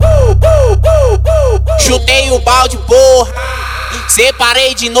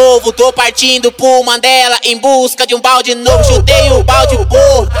Separei de novo, tô partindo pro Mandela em busca de um balde novo. Chutei o balde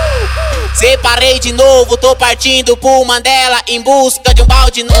porra. Separei de novo, tô partindo pro Mandela em busca de um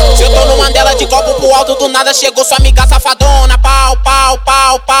balde novo. Se eu tô no Mandela de copo pro alto, do nada chegou sua amiga safadona. Pau, pau,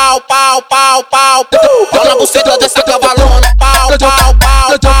 pau, pau, pau, pau, pau. Pau na buceta dessa cavalona. Pau, pau,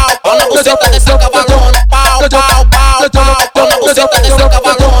 pau, pau. Pau na buceta dessa cavalona. Pau, pau, pau, pau. Pau na buceta dessa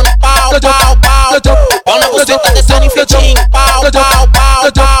cavalona. Pau, pau, pau. Pau na buceta dessa ninfetinho. Pau, pau, pau,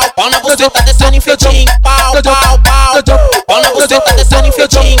 pau. Pau na buceta dessa ninfetinho. Pau, pau, pau. Pau na buceta dessa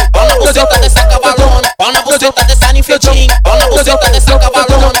ninfetinho. Pau na buceta dessa cavalona. Pau na buceta dessa ninfetinho. Pau na buceta dessa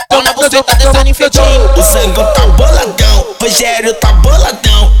cavalona. Pau na buceta dessa ninfetinho. O Zangão tá boladão, Rogério tá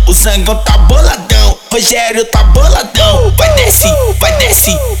boladão. O Zangão tá boladão, Rogério tá boladão. Vai desce, vai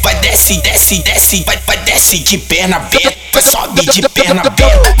desce, vai desce, desce, desce. Vai desce de perna aberta, vai sobe de perna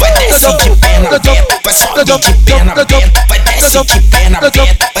aberta. Vai desce de perna aberta, vai sobe de perna aberta. Vai desce de perna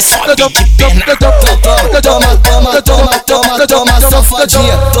aberta, vai sobe de perna aberta. Toma, toma, toma, toma, toma,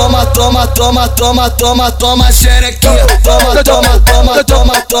 safadinha. Toma, toma, toma, toma, toma, toma, xerequinha. Toma, toma, toma,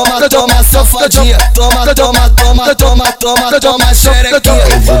 toma, toma, toma, safadinha. Toma, toma, toma, toma, toma, toma, xerequinha.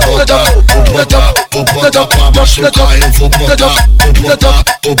 Eu vou botar pra machucar. Eu vou botar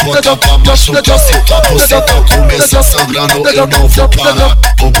pra machucar. Se tua buceta começar sangrando, eu não vou parar.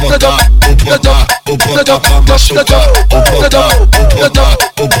 Vou botar pra machucar. Vou botar pra machucar. Vou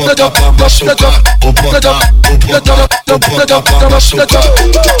botar pra machucar.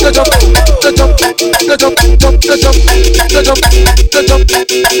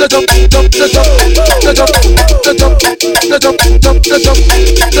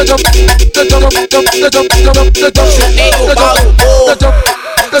 Chutei o balde porra.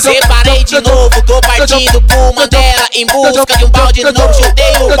 Separei de novo, tô partindo pro Mandela em busca de um balde novo.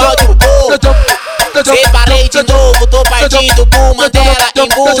 Chutei o balde porra. Separei de novo, tô partindo pro Mandela em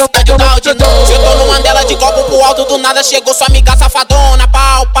busca de um balde novo. Se eu tô no Mandela de copo pro alto, do nada chegou sua amiga safadona.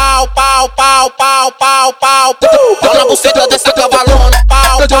 Pau, pau, pau, pau, pau, pau, pau. Pau na buceta dessa cavalona.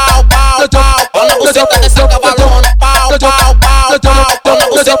 Pau, pau, pau, pau. Pau na buceta dessa cavalona. Pau, pau, pau, pau. Pau na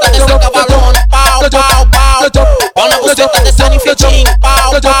buceta dessa cavalona. Pau, pau, pau. Pau na buceta dessa ninfetinho.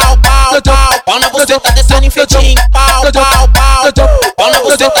 Pau, pau, pau, pau. Pau na buceta dessa ninfetinho. Pau, pau, pau. Pau na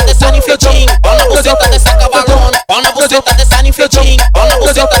buceta dessa ninfetinho. Pau na buceta dessa cavalona. Pau na buceta dessa ninfetinho. Pau na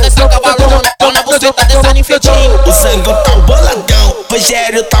buceta dessa cavalona. Pau na buceta dessa ninfetinho. O Zangão tá boladão,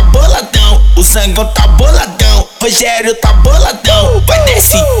 Rogério tá boladão. O Zangão tá boladão, Rogério tá boladão. Vai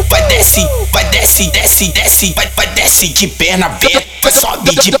desce, vai desce, vai desce, desce, desce. Vai desce de perna aberta, vai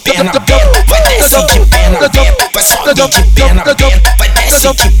sobe de perna aberta. Vai desce de perna aberta, vai sobe de perna aberta. Vai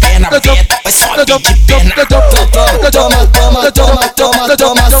desce de perna aberta, vai sobe de perna aberta. Toma, toma, toma, toma,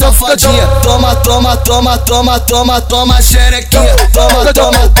 toma, safadinha. Toma, toma, toma, toma, toma, toma, xerequinha. Toma,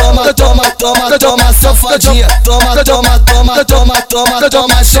 toma, toma, toma, toma, toma, safadinha. Toma, toma, toma, toma, toma,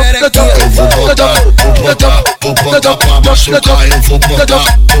 toma, xerequinha. Eu vou botar pra machucar. Eu vou botar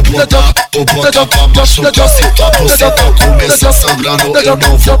pra machucar. Se tua buceta começar sangrando, eu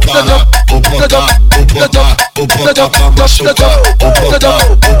não vou parar. Vou botar pra machucar. Vou botar pra machucar.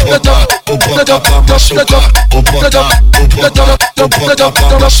 Vou botar pra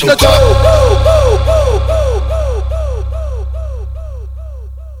machucar.